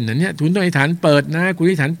เช่นนั้นเนี่ยทุนต้องอธิษฐานเปิดนะคุณอ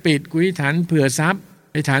ธิษฐานปิดคุณอธิษฐานเผื่อทรัพย์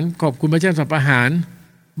อธิษฐานขอบคุณพระเจ้าสำหรับอาหาร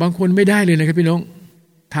บางคนไม่ได้เลยนะครับพี่น้อง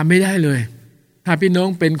ทำไม่ได้เลยถ้าพี่น้อง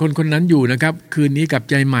เป็นคนนั้นอยู่นะครับคืนนี้กลับ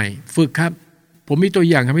ใจใหม่ฝึกครับผมมีตัว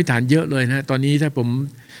อย่างคำอธิษฐานเยอะเลยนะตอนนี้ถ้าผม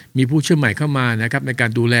มีผู้เชื่อใหม่เข้ามานะครับในการ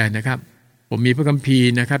ดูแลนะครับผมมีพระคัมภีร์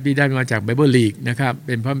นะครับที่ได้มาจากไบเบิลลีกนะครับเ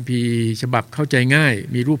ป็นพระคัมภีร์ฉบับเข้าใจง่าย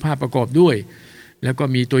มีรูปภาพประกอบด้วยแล้วก็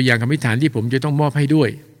มีตัวอย่างคำอธิษฐานที่ผมจะต้องมอบให้ด้วย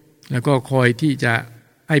แล้วก็คอยที่จะ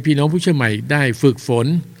ให้พี่น้องผู้เชื่อใหม่ได้ฝึกฝน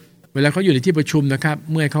เวลาเขาอยู่ในที่ประชุมนะครับ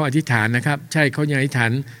เมื่อเขาอธิษฐานนะครับใช่เขายังอธิษฐา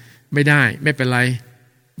นไม่ได้ไม่เป็นไร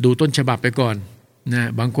ดูต้นฉบับไปก่อนนะ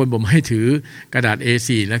บางคนผมให้ถือกระดาษ A4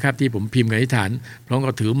 นะครับที่ผมพิมพ์อธิษฐานพร้อม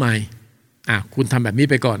กับถือไมค์คุณทำแบบนี้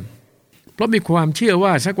ไปก่อนเพราะมีความเชื่อว่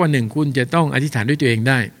าสักวันหนึ่งคุณจะต้องอธิษฐานด้วยตัวเอง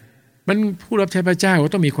ได้มันผู้รับใช้พระเจ้าก็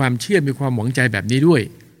ต้องมีความเชื่อมีความหวังใจแบบนี้ด้วย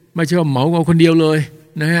ไม่ใช่ว่าเหมาเอาคนเดียวเลย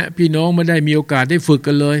นะฮะพี่น้องไม่ได้มีโอกาสได้ฝึก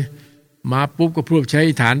กันเลยมาปุ๊บก็ผู้รับใช้อ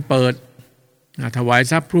ธิษฐานเปิดถวาย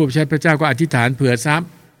ทรัพย์ผู้รับใช้พระเจ้าก็อธิษฐานเผื่อทรัพย์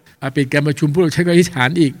ปิดการประชุมผู้รับใช้ก็อธิษฐาน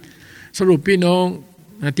อีกสรุปพี่น้อง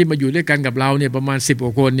ที่มาอยู่ด้วยกันกับเราเนี่ยประมาณ10ก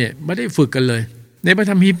ว่าคนเนี่ยไม่ได้ฝึกกันเลยในพระ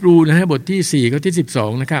ธรรมฮีบรูนะฮะบทที่4ข้อที่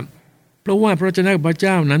12นะครับเพราะว่าพระวจนะของพระเ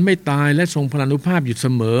จ้านั้นไม่ตายและทรงพลานุภาพอยู่เส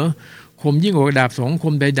มอคมยิ่งกว่าดาบ2ค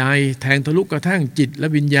มใดๆแทงทะลุกระทั่งจิตและ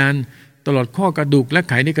วิญญาณตลอดข้อกระดูกและ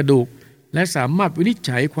ไขในกระดูกและสามารถวินิจ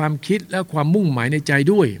ฉัยความคิดและความมุ่งหมายในใจ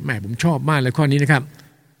ด้วยแหมผมชอบมากเลยข้อนี้นะครับ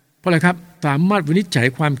เพราะอะไรครับสามารถวินิจฉัย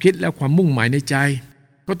ความคิดและความมุ่งหมายในใจ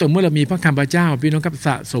ก็ต่อเมื่อเรามีพระคำพระเจ้าพี่น้องครับส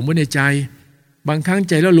ะสมไว้ในใจบางครั้ง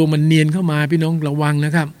ใจล่อลวงมันเนียนเข้ามาพี่น้องระวังน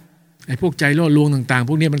ะครับไอ้พวกใจล่อลวงต่างๆพ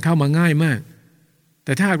วกนี้มันเข้ามาง่ายมากแ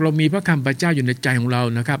ต่ถ้าเรามีพระคำพระเจ้าอยู่ในใจของเรา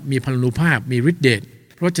นะครับมีพลานุภาพมีฤทธิ์เดช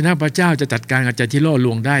พระวจนะพระเจ้าจะจัดการกับใจที่ล่อล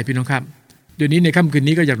วงได้พี่น้องครับเดี๋ยวนี้ในค่ำคืน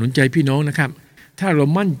นี้ก็อยากหนุนใจพี่น้องนะครับถ้าเรา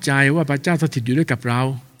มั่นใจว่าพระเจ้าสถิตอยู่ด้วยกับเรา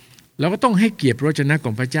เราก็ต้องให้เกียรติพระวจนะข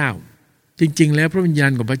องพระเจ้าจริงๆแล้วพระวิญญา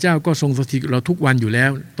ณของพระเจ้าก็ทรงสถิตเราทุกวันอยู่แล้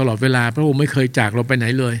วตลอดเวลาพระองค์ไม่เคยจากเราไปไหน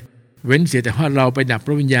เลยเว้นเสียแต่ว่าเราไปดับพ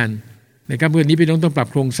ระวิญญาณในค่ำคืนนี้พี่น้องต้องปรับ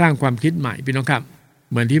โครงสร้างความคิดใหม่พี่น้องครับ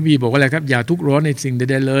เหมือนที่พี่บอกว่าอะไรครับอย่าทุกข์ร้อนในสิ่งใ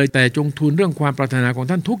ดๆเลยแต่จงทูลเรื่องความปรารถนาของ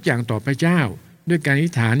ท่านทุกอย่างต่อพระเจ้าด้วยการอ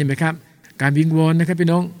ธิษฐานนี่ไหมครับการวิงวอนนะครับพี่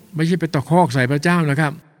น้องไม่ใช่ไปตะคอกใส่พระเจ้านะครั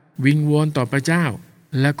บวิงวอนต่อพระเจ้า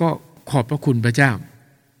แล้วก็ขอบพระคุณพระเจ้า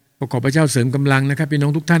ขอพระเจ้าเสริมกำลังนะครับพี่น้อ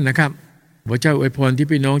งทุกท่านนะครับพระเจ้าอวยพรที่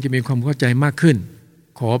พี่น้องจะมีความเข้าใจมากขึ้น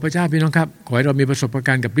ขอพระเจ้าพี่น้องครับขอให้เรามีประสบก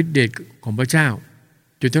ารณ์กับฤทธิ์เดชของพระเจ้า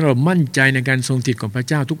จนเรามั่นใจในการทรงสถิตของพระ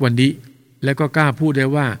เจ้าทุกวันนี้และก็กล้าพูดได้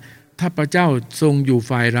ว่า ถ้าพระเจ้าทรงอยู่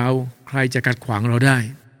ฝ่ายเราใครจะขัดขวางเราได้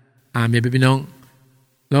อาเมนพี่น้อง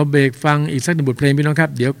เราเบรกฟังอีกสักหนึ่งบทเพลงพี่น้องครับ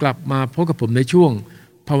เดี๋ยวกลับมาพบกับผมในช่วง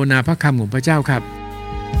ภาวนาพระคำของพระเจ้าครับ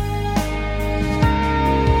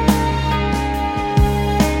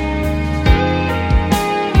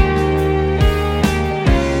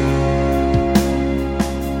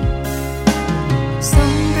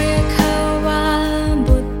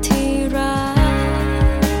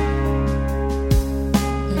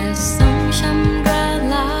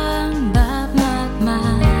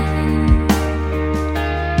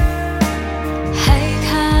ให้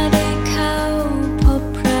ข้าได้เข้าพบ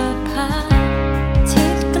พระพักตร์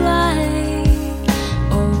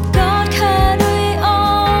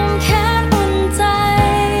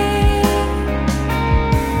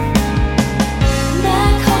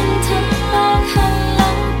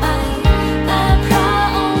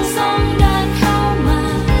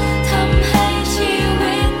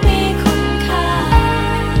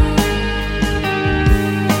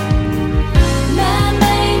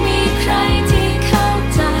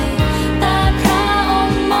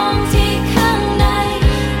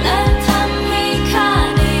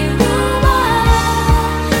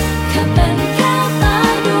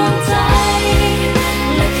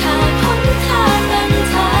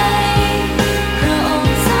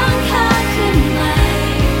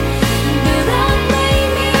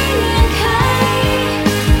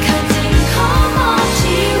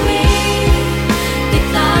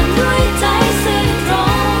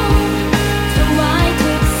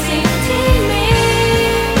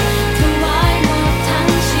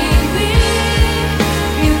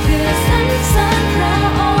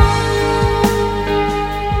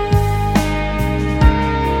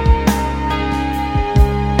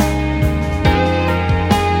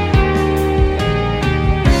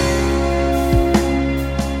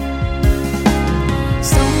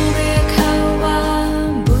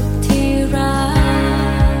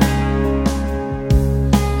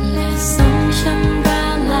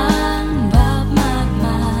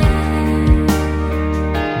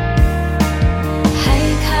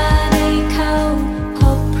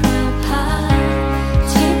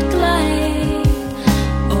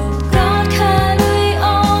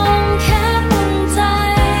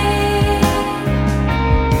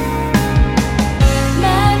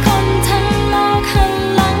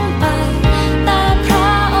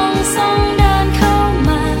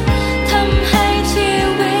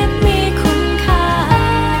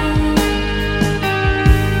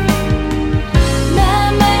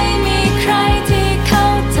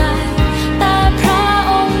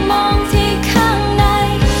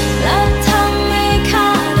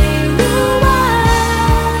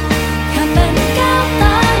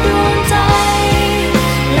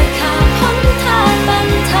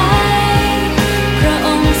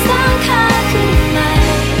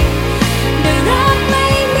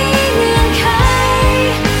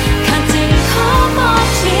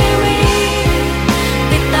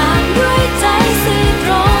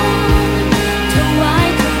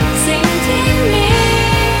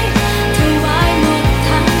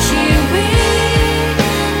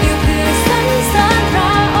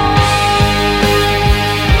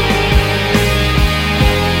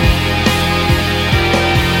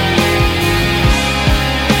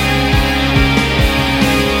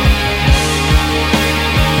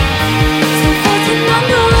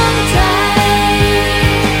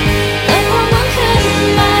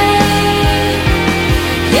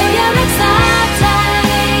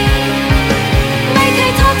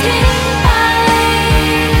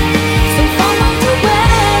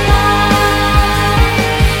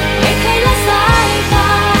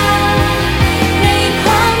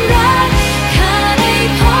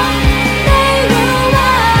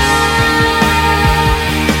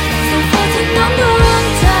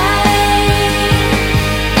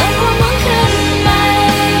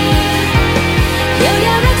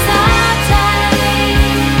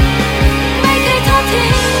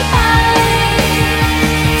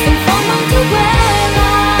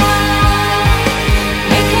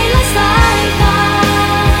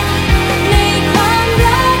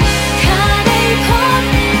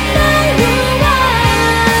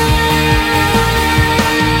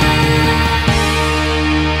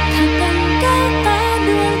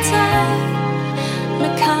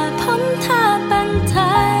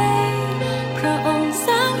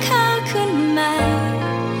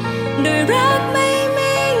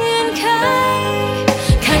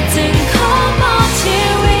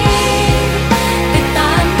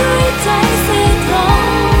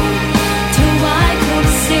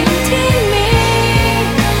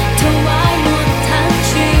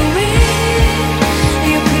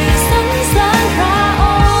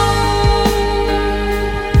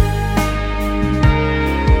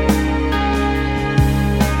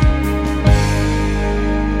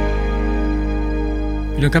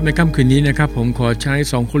ครับในค่ำคืนนี้นะครับผมขอใช้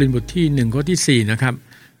2โครินธ์บทที่1ข้อที่4นะครับ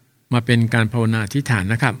มาเป็นการภาวนาอธิษฐาน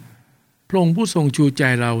นะครับพระองค์ผู้ทรงชูใจ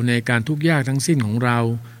เราในการทุกข์ยากทั้งสิ้นของเรา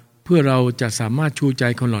เพื่อเราจะสามารถชูใจ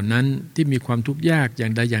คนเหล่านั้นที่มีความทุกข์ยากอย่า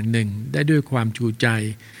งใดอย่างหนึ่งได้ด้วยความชูใจ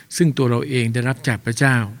ซึ่งตัวเราเองได้รับจากพระเ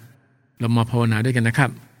จ้าเรามาภาวนาด้วยกันนะครับ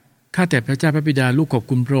ข้าแต่พระเจ้าพระบิดาลูกขอบ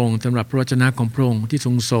คุณพระองค์สำหรับพระวจนะของพระองค์ที่ท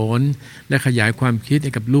รงสอนและขยายความคิดใ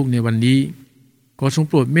ห้กับลูกในวันนี้ขอทรง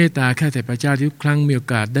โปรดเมตตาข้าแต่พระเจ้าที่ทุกครั้งมีโอ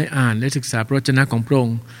กาสได้อ่านและศึกษาพระวจนะของพระอง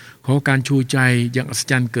ค์ขอการชูใจอย่างอัศ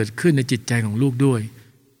จรรย์เกิดขึ้นในจิตใจของลูกด้วย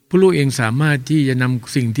ผู้ลูกเองสามารถที่จะน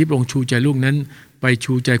ำสิ่งที่พระองค์ชูใจลูกนั้นไป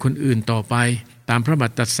ชูใจคนอื่นต่อไปตามพระบั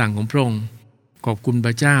ญญัติสั่งของพระองค์ขอบคุณพ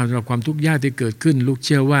ระเจ้าสำหรับความทุกข์ยากที่เกิดขึ้นลูกเ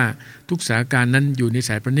ชื่อว่าทุกสถานการณ์นั้นอยู่ในส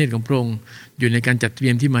ายพระเนตรของพระองค์อยู่ในการจัดเตรี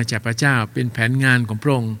ยมที่มาจากพระเจ้าเป็นแผนงานของพร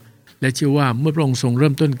ะองค์และเชื่อว่าเมื่อพระองค์ทรงเ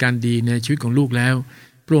ริ่มต้นการดีในชีวิตของลูกแล้ว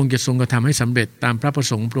พระองค์จะทรงกระทำให้สำเร็จตามพระประ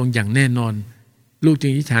สงค์พระองค์อย่างแน่นอนลูกจึ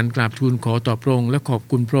งอธิษฐานกราบทูลขอต่อพระองค์และขอบ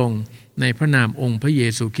คุณพระองค์ในพระนามองค์พระเย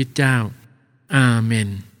ซูคริสต์เจ้าอาเมน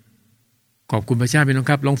ขอบคุณพระเจ้าพี่น้อง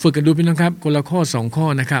ครับลองฝึกกันดูพี่น้องครับคนละข้อ2ข้อ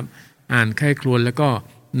นะครับอ่านใคร่ครวญแล้วก็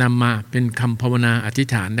นำมาเป็นคำภาวนาอธิษ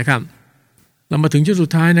ฐานนะครับเรามาถึงช่วงสุด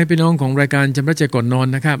ท้ายในพี่น้องของรายการชำระใจก่อนนอน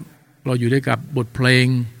นะครับเราอยู่ด้วยกับบทเพลง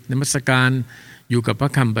นมัสการอยู่กับพร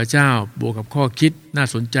ะคำพระเจ้าบวกกับข้อคิดน่า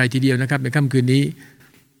สนใจทีเดียวนะครับในค่ำคืนนี้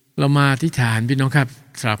เรามาอธิษฐานพี่น้องครับ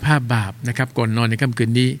สารภาพบาปนะครับก่อนนอนในค่ำคื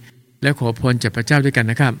นนี้และขอพรจากพระเจ้าด้วยกัน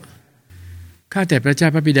นะครับข้าแต่พระเจ้า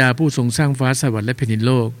พระบิดาผู้ทรงสร้างฟ้าสวรรค์และแผ่นดินโ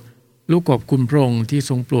ลกลูกขอบคุณพระองค์ที่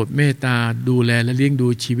ทรงโปรดเมตตาดูแลและเลี้ยงดู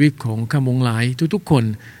ชีวิตของข้ามงหลายทุกๆคน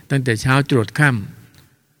ตั้งแต่เช้าจรดค่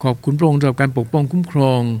ำขอบคุณพระองค์สำหรับการปกป้องคุ้มคร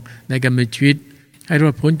องในการดำเนินชีวิตให้รอ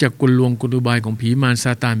ดพ้นจากกลลวงกลอุบายของผีมารซ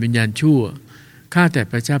าตานวิญญาณชั่วข้าแต่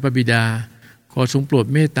พระเจ้าพระบิดาขอทรงโปรด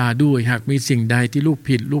เมตตาด้วยหากมีสิ่งใดที่ลูก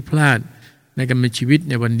ผิดลูกพลาดในการดำเนินชีวิต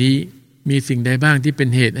ในวันนี้มีสิ่งใดบ้างที่เป็น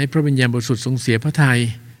เหตุให้พระวิญญาณบริสุทธิ์ทรงเสียพระทัย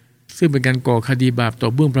ซึ่งเป็นการก่อคดีบาปต่อ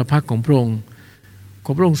เบื้องพระพักของพระองค์ข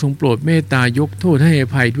อพระองค์ทรงโปรดเมตตายกโทษให้อ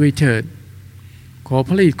ภัยด้วยเถิดขอพ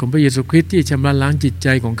ระฤทธิ์ของพระเยซูคริสต์ที่ชำระล้างจิตใจ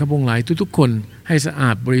ของข้าพงหลายทุกๆคนให้สะอา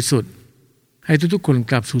ดบริสุทธิ์ให้ทุกๆคน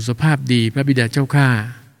กลับสู่สภาพดีพระบิดาเจ้าข้า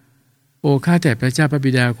โอ้ข้าแต่พระเจ้าพระ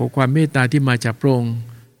บิดาขอความเมตตาที่มาจากพระองค์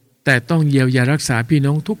แต่ต้องเยียวยารักษาพี่น้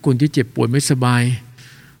องทุกคนที่เจ็บป่วยไม่สบาย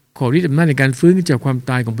ขอฤทธิ์อำนาจในการฟื้นจากความ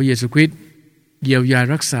ตายของพระเยซูคริสต์เยียวยา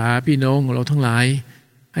รักษาพี่น้องของเราทั้งหลาย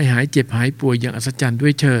ให้หายเจ็บหายป่วยอย่างอัศจรรย์ด้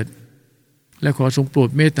วยเถิดและขอทรงโปรด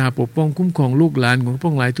เมตตาปกป้องคุ้มครองลูกหลานของพระ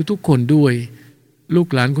องค์หลายทุกๆคนด้วยลูก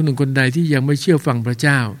หลานคนหนึ่งคนใดที่ยังไม่เชื่อฟังพระเ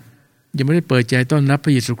จ้ายังไม่ได้เปิดใจต้อนรับพร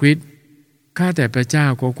ะเยซูคริสต์ข้าแต่พระเจ้า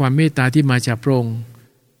ขอความเมตตาที่มาจากพระองค์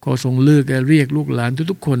ขอทรงเลือกและเรียกลูกหลาน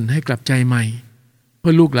ทุกๆคนให้กลับใจใหม่เ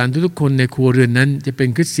พื่อลูกหลานทุกๆคนในครัวเรือนนั้นจะเป็น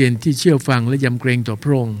คริสเตียนที่เชื่อฟังและยำเกรงต่อพร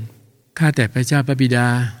ะองค์ข้าแต่พระเจ้าพระบิดา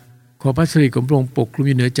ขอพระสิริของพระองค์ปกคลุมอ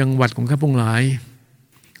ยู่เหนือจังหวัดของข้าพงหลาย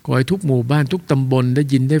ขอให้ทุกหมู่บ้านทุกตำบลได้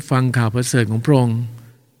ยินได้ฟังข่าวประเสริฐของพระองค์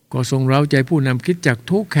ขอทรงเร้าใจผู้นำคริสตจักร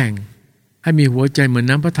ทุกแห่งให้มีหัวใจเหมือน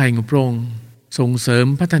น้ำพระทัยของพระองค์ส่งเสริม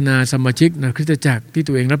พัฒนาสมาชิกในคริสตจักรที่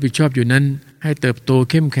ตัวเองรับผิดชอบอยู่นั้นให้เติบโต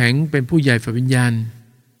เข้มแข็งเป็นผู้ใหญ่ฝ่ายวิญญาณ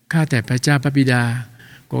ข้าแต่พระเจ้าพระบิดา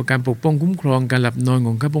ขอการปกป้องคุ้มครองการหลับนอนข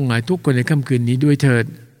องข้าพงหลายทุกคนในค่ำคืนนี้ด้วยเถิด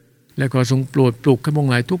และขอทรงโปรดปลุกข้าพง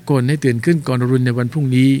หลายทุกคนให้ตื่นขึ้นก่อนอรุณในวันพรุ่ง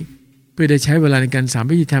นี้เพื่อได้ใช้เวลาในการสาม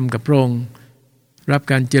พิธีธรรมกับพระองค์รับ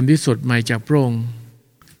การเจิมที่สดใหม่จากพระองค์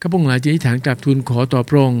ข้าพงหลายจะอธิษฐานกราบทูลขอต่อ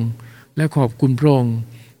พระองค์และขอบคุณพระองค์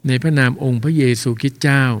ในพระนามองค์พระเยซูคริสต์เ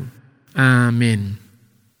จ้าอาเมน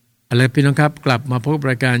เอาล่ะพี่น้องครับกลับมาพบ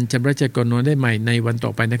รายการชำระใจก่อนนอนได้ใหม่ในวันต่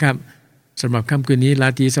อไปนะครับสำหรับค่ำคืนนี้รา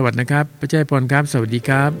ตรีสวัสดิ์นะครับพระเจ้าพรครับสวัสดีค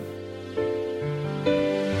รับ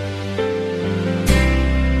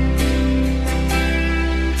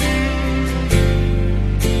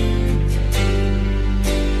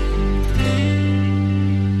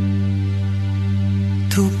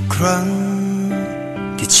ทุกครั้ง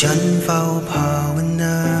ที่ฉันเฝ้าภาวน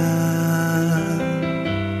า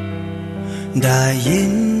ได้ยิ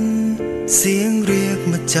นเสียงเรียก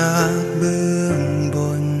มาจากเบื้องบ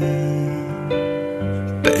น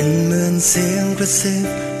เป็นเหมือนเสียงกระซิบ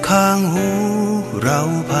ข้างหูเรา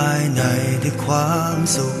ภายในด้วยความ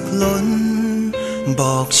สุขล้นบ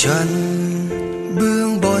อกฉันเบื้อง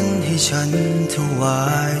บนให้ฉันถวา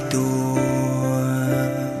ยตัว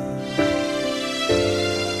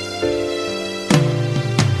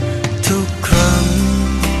ทุกครั้ง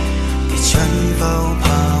ที่ฉันเฝ้าภ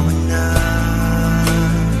าวนา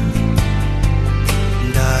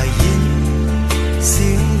ได้ยินเสี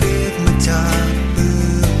ยงเรียกมาจากเบื้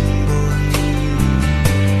องบน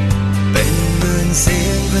เป็นเหมือนเสีย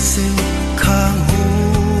งกระซิบข้างหู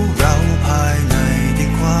เราภายในด้วย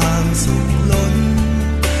ความสุขล้น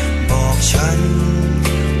บอกฉัน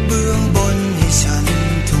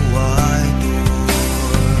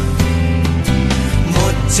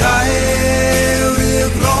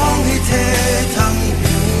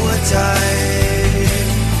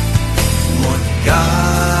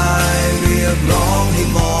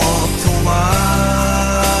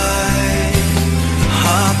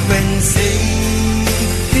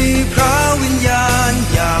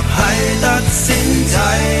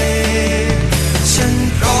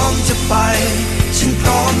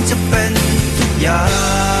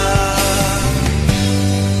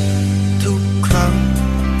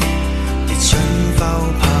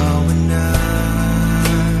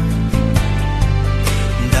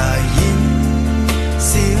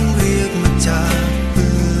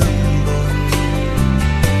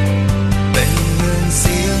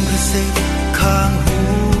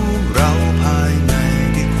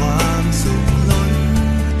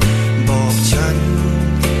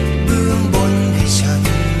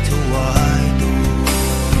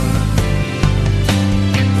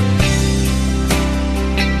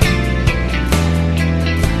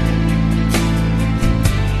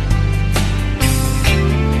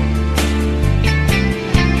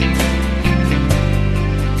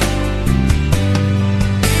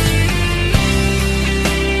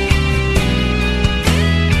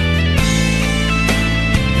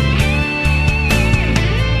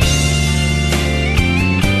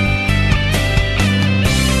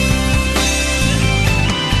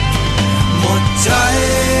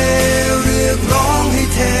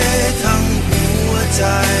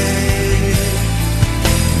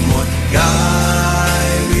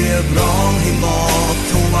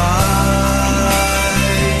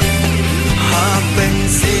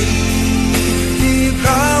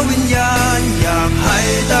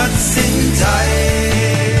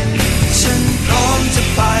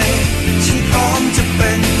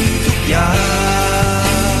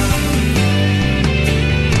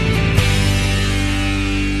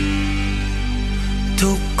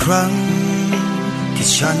ทุกครั้งที่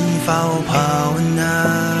ฉันเฝ้าภาวนา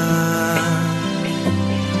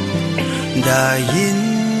ได้ยิน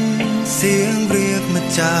เสียงเรียกมา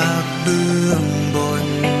จากเบื้องบน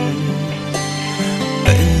เ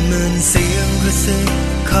ป็นเหมือนเสียงกระซิบ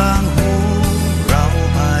ข้างหู